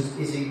Jesus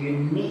is a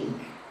unique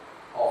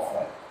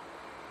offer.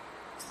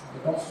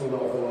 The gospel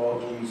of the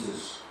Lord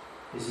Jesus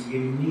is a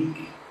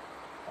unique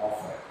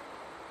offer.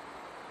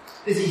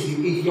 This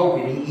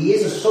Ethiopian, he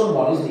is a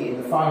someone, isn't he,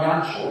 in the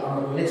financial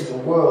and the political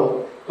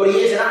world, but he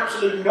is an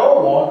absolute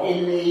no one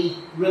in the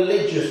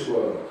religious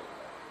world.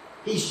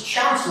 He's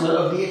Chancellor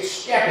of the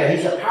Exchequer.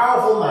 He's a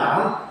powerful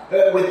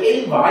man with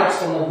invites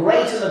from the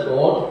great and the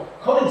good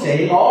coming to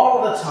him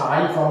all the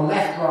time from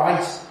left,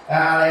 right,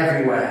 and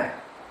everywhere.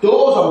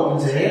 Doors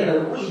open to him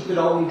that we could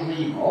only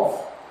dream of.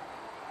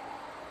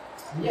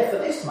 And yet for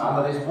this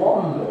man, there is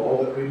one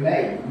door that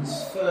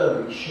remains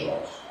firmly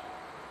shut.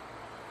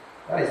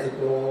 That is the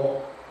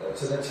door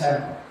to the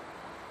temple,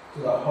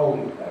 to the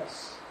holy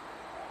place.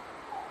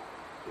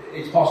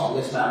 It's possible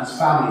this man's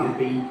family had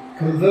been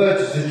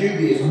converted to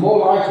Judaism. More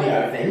likely,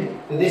 I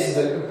think, that this is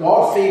a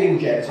God-fearing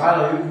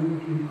Gentile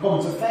who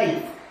come to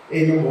faith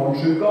in the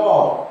one true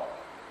God.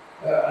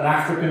 An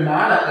African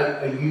man,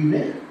 a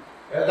eunuch.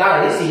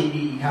 That is,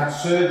 he had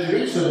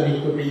surgery so that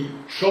he could be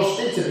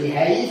trusted to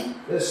behave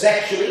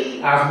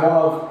sexually as one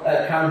of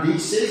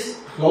Candace's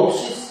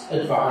closest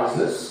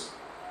advisors.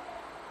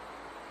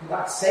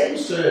 That same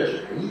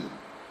surgery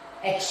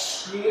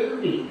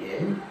excluded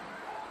him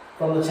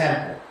from the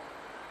temple.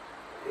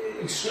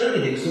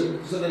 Excluded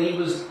him so that he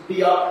was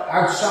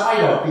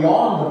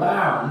beyond the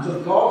bounds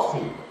of God's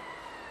people.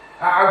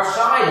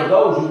 Outside of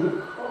those who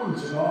could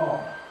come to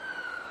God.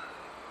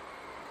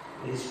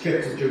 His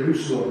trip to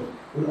Jerusalem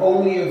would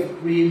only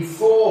have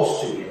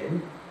reinforced to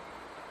him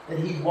that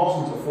he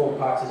wasn't a full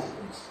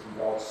participant in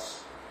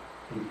God's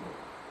people.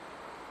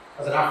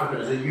 As an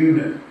African, as a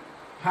eunuch,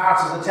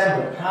 part of the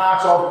temple,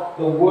 part of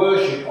the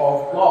worship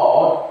of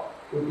God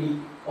would be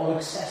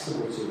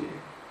inaccessible to you.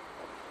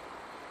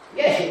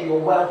 Yes, you're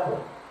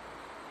welcome.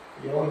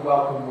 You're only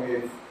welcome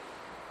with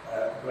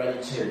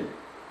grade 2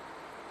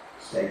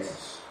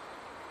 status.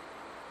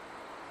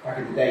 Back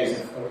in the days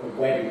of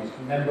weddings,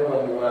 remember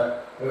when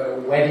there were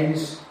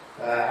weddings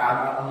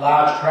and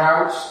large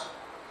crowds?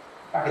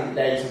 Back in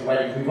the days of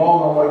weddings, we all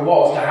know what it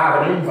was to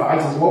have an invite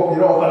and to open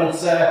it up, and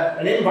it's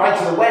an invite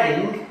to the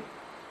wedding,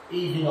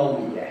 evening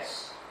only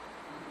guests.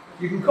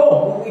 You can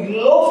come. We'd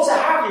love to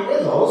have you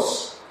with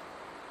us,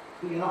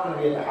 but you're not going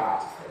to be at the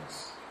heart of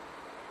things.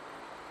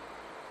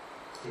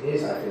 It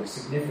is, I think,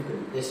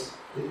 significant. This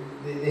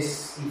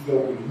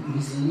Ethiopian,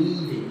 he's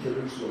leaving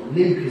Jerusalem.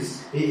 Luke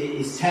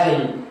is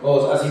telling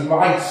us, as he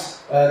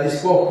writes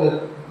this book,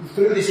 that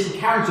through this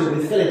encounter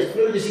with Philip,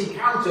 through this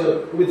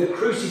encounter with the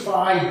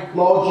crucified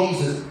Lord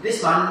Jesus,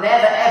 this man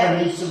never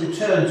ever needs to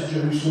return to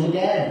Jerusalem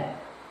again.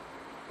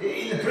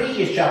 In the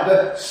previous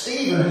chapter,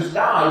 Stephen has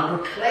died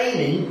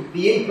proclaiming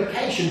the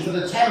implication for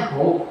the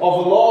temple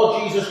of the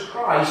Lord Jesus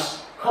Christ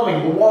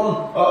coming, the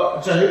one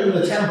to whom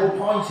the temple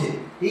pointed.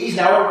 He's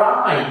now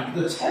arrived.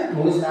 The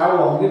temple is no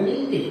longer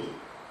needed.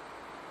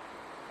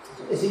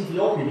 So this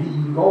Ethiopian, he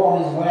can go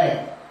on his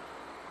way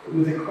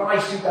with the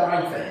Christ who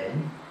died for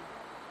him,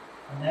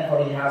 and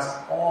therefore he has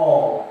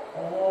all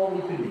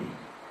he could need.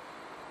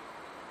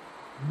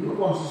 Luke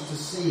wants us to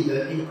see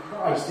that in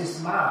Christ,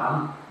 this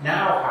man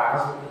now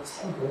has what the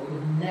temple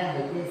could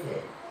never give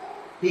him.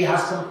 He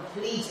has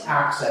complete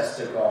access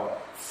to God,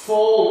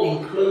 full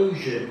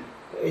inclusion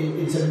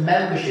into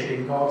membership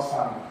in God's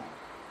family.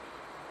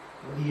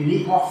 The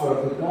unique offer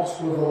of the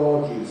gospel of the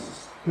Lord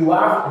Jesus.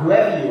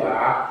 Whoever you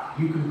are,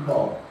 you can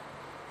come.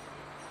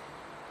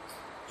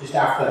 Just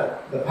after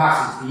the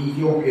passage, the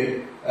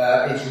Ethiopian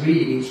is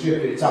reading in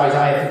Scripture. It's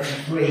Isaiah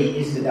 53,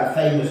 isn't it? That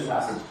famous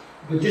passage.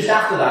 But just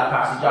after that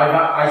passage,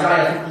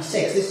 Isaiah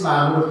 56, this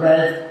man would have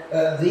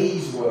read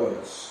these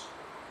words.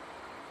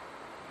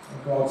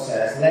 And God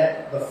says,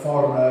 let the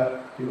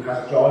foreigner who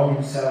has joined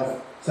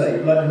himself,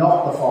 let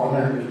not the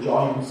foreigner who has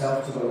joined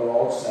himself to the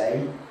Lord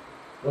say,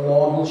 the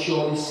Lord will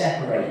surely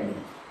separate me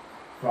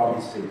from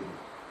his people.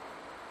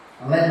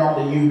 And let not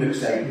the eunuch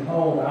say,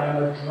 behold, I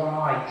am a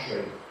dry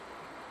tree.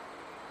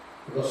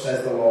 For thus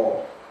says the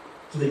Lord,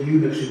 to the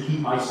eunuchs who keep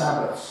my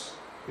Sabbaths,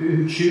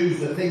 who choose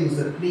the things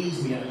that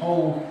please me and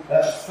hold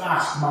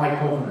fast my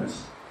covenant.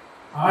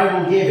 I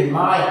will give in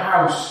my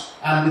house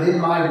and within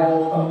my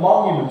walls a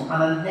monument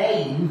and a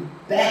name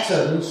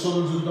better than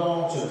sons and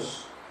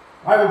daughters.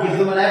 I will give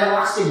them an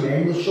everlasting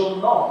name that shall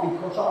not be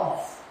cut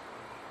off.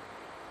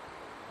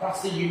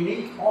 That's the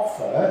unique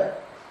offer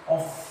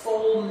of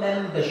full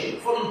membership,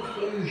 full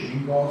inclusion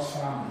in God's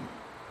family.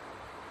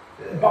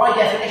 By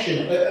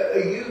definition, a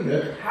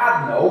eunuch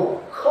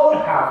could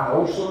have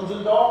no sons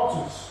and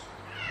daughters.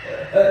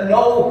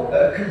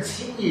 No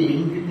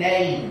continuing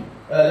name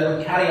that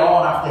would carry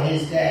on after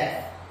his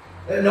death.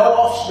 No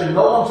offspring,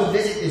 no one to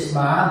visit this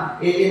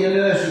man in the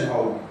nursing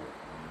home.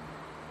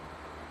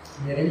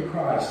 And yet in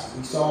Christ,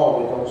 we saw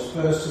with those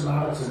first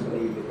Samaritan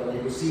believers, when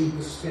they received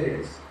the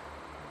Spirit,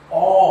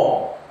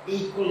 all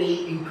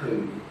equally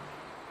included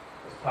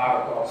as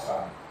part of God's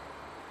family.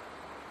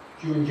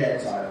 Jew and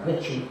Gentile,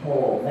 rich and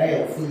poor,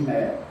 male,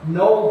 female,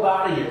 no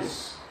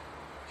barriers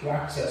to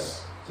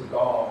access to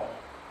God.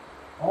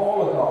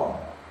 All are gone.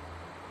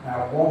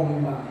 Now one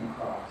new man in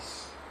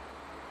Christ.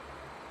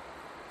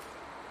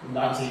 In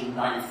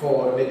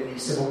 1994, amid the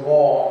civil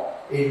war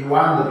in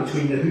Rwanda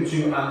between the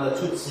Hutu and the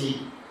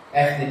Tutsi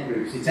ethnic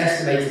groups. It's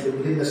estimated that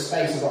within the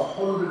space of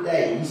 100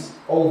 days,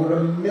 over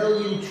 1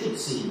 million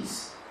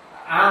Tutsis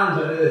and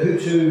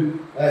Hutu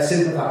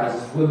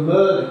sympathisers were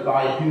murdered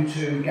by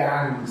Hutu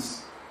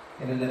gangs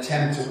in an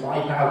attempt to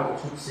wipe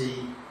out the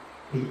Tutsi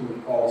people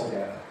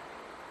altogether.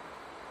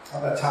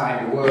 At that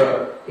time, there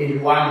were in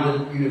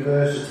Rwandan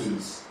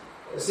universities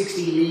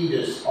 60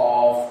 leaders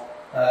of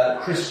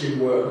Christian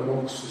work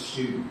amongst the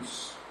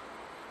students.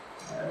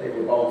 They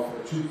were both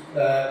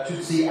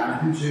Tutsi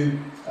and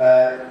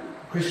Hutu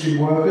Christian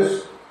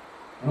workers,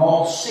 and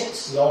all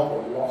 60 of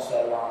them lost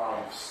their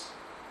lives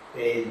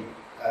in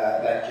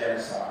that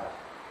genocide.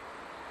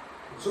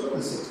 But some of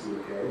the 60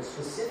 were killed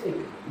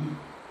specifically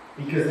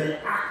because they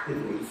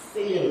actively,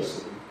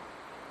 fearlessly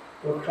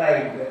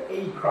proclaimed that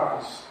in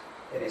Christ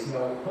there is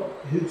no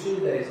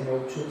Hutu, there is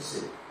no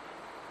Tutsi.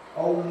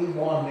 Only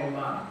one new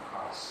man,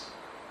 Christ.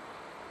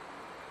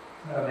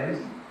 Isn't that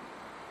amazing?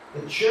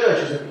 The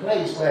church is a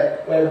place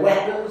where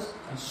weapons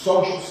and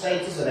social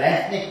status and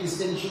ethnic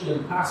distinctions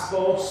and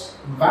passports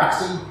and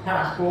vaccine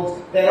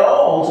passports, they're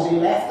all to be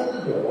left at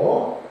the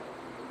door.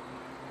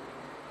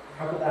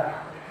 How could that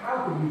happen?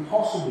 How could we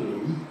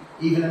possibly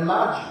even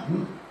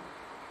imagine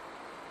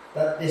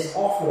that this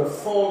offer of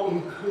full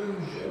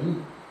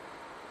inclusion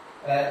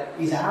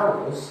is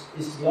ours,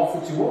 is to be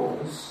offered to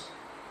others,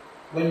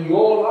 when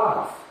your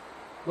life,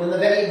 when the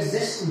very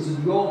existence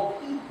of your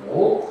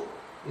people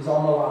is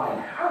on the line?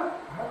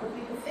 How could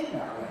people think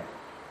that way?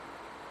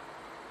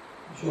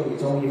 Surely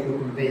it's only if we're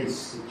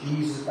convinced that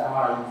Jesus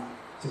died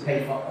to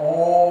pay for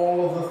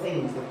all of the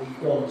things that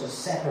we've done to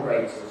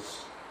separate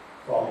us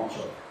from each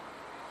other.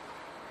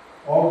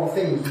 All of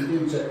the things we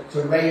do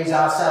to raise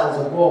ourselves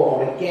above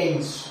or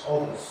against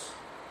others.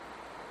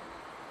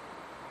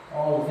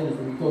 All the things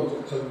that we've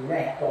done to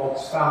wreck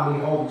God's family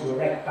home, to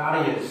erect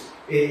barriers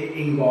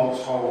in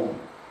God's home.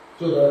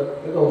 So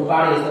that those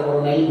barriers that we're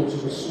unable to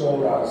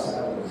restore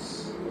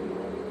ourselves.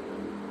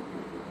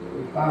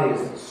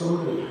 Barriers that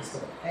somebody has to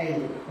pay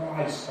the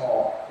price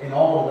for in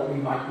order that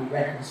we might be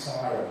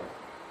reconciled.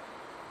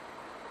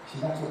 See,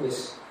 that's what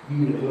this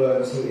eunuch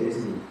learns here,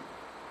 isn't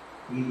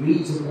he? He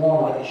reads of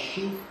one like a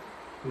sheep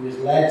who is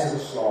led to the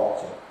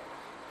slaughter,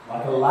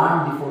 like a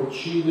lamb before its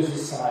shearers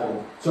is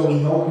silent, so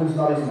he opens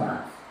not his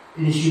mouth.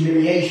 In his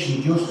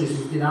humiliation, justice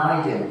was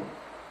denied him.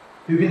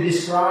 Who can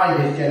describe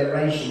his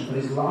generation? For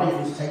his life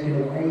was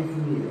taken away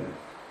from the earth.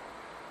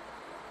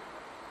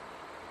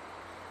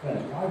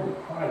 Friends, why would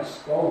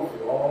Christ go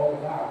through all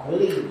of that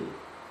willingly?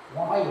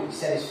 Why would he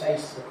set his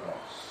face to the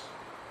cross?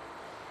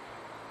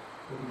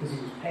 Well, because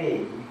he was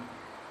paying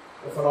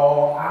for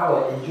all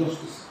our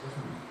injustices,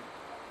 wasn't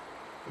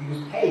he? He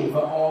was paying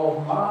for all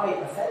of my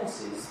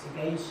offences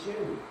against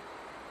you.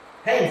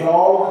 Paying for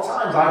all of the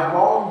times I've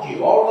wronged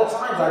you, all of the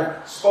times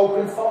I've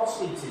spoken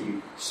falsely to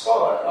you,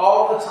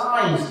 all of the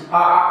times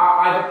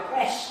I've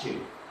oppressed you.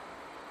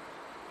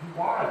 He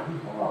died, he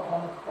hung up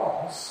on the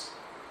cross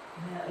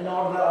in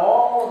order that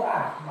all of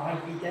that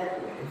might be dealt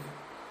with,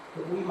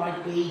 that we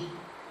might be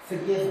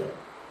forgiven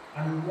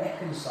and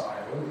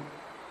reconciled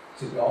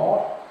to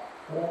God,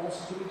 but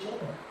also to each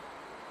other.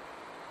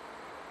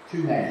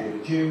 Two men,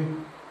 a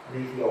Jew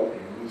and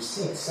Ethiopian, and we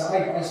sit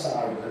side by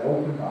side with an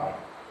open Bible,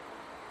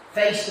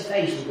 face to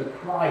face with the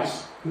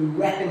Christ who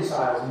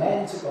reconciles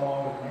men to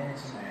God and men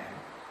to men.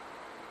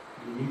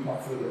 You need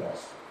not through the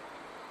gospel.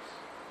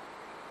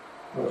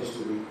 Well, just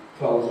to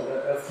close,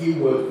 a few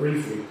words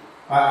briefly.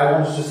 I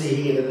want us to see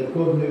here that the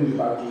good news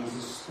about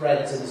Jesus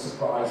spreads in a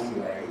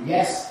surprising way.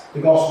 Yes, the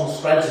gospel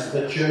spreads as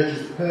the church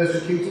is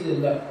persecuted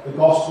and the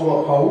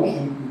gospel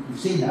opposed. We've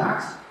seen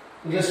that.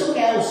 But there's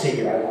something else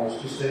here I want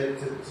us just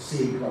to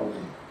see in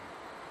closing.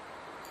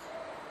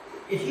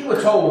 If you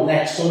were told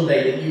next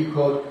Sunday that you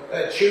could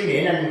tune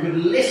in and you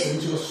could listen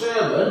to a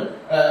sermon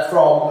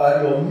from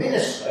your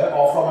minister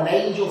or from an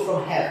angel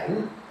from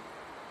heaven,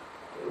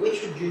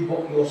 which would you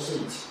book your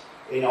seat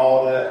in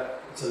order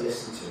to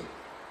listen to?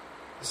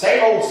 The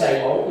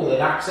same old, with an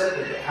accent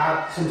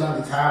that sometimes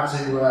it's hard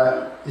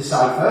to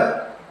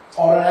decipher,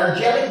 or an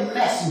angelic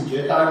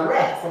messenger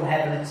direct from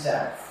heaven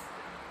itself.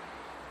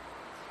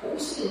 What we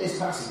see in this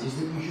passage is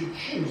that you should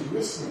choose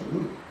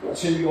listening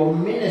to your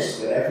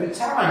minister every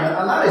time,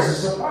 and that is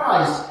a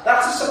surprise.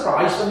 That's a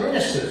surprise for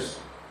ministers.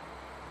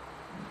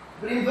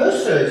 But in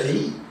verse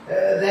 30,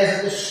 there's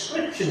a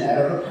description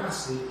there of the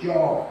pastor's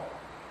job.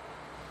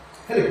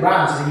 Philip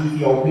ran to the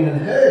Ethiopian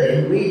and heard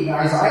him reading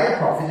Isaiah the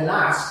prophet and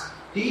asked,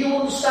 "Do you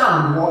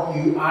understand what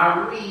you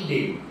are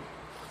reading?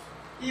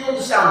 Do you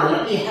understand it?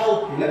 Let me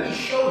help you. Let me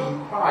show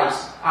you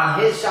Christ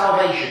and his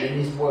salvation in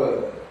his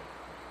word."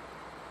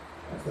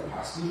 That's the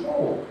pastor's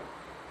role.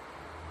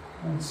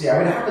 And see how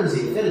it happens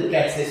here. Philip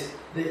gets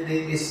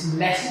this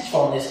message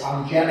from this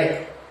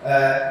angelic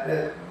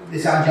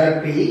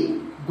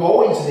being.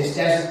 Go into this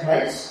desert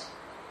place.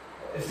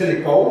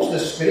 Philip goes. The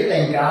Spirit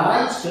then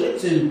guides Philip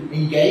to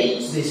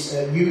engage this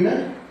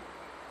eunuch.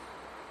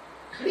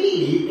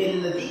 Clearly,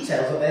 in the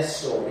details of their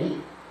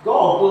story,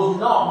 God does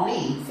not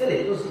need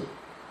Philip, does he?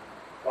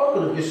 God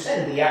could have just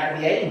sent the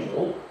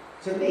angel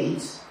to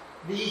meet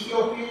the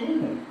Ethiopian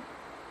eunuch.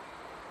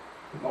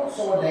 God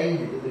so ordained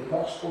it that the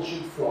gospel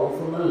should flow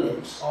from the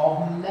lips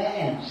of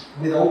men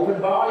with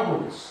open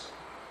Bibles.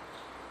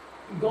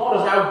 God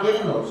has now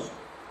given us,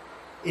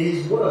 in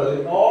His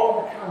Word, all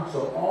of the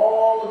counsel,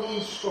 all of the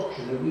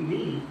instruction that we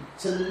need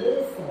to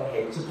live for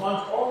Him, to point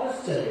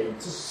others to Him,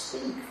 to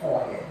speak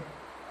for Him.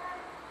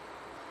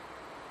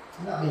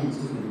 And that means,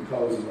 doesn't it, in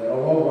closing, that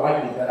although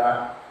rightly there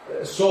are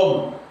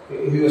some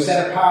who are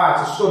set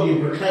apart to study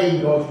and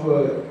proclaim God's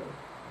Word,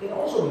 it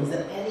also means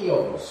that any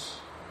of us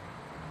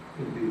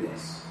can do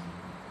this.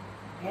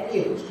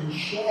 Any of us can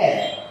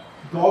share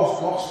God's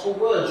gospel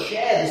word,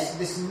 share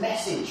this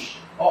message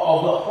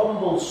of the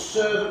humble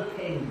servant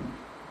king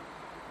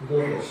with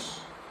others.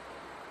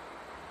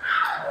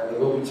 There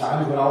will be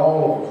times when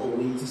all of us will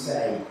need to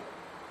say,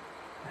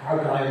 how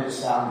can I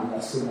understand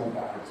unless someone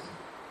guides me?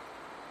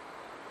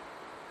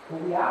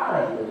 But we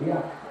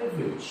are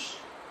privileged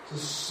to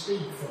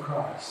speak for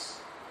Christ.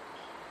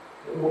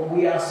 What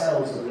we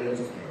ourselves have learned of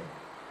Him.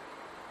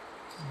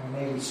 And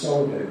may we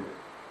so do.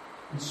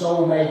 And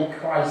so may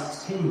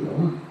Christ's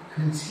kingdom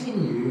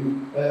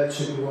continue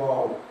to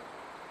grow.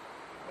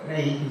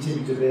 May He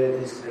continue to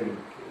build His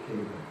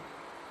kingdom,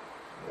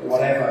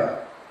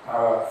 whatever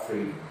our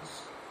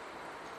freedoms.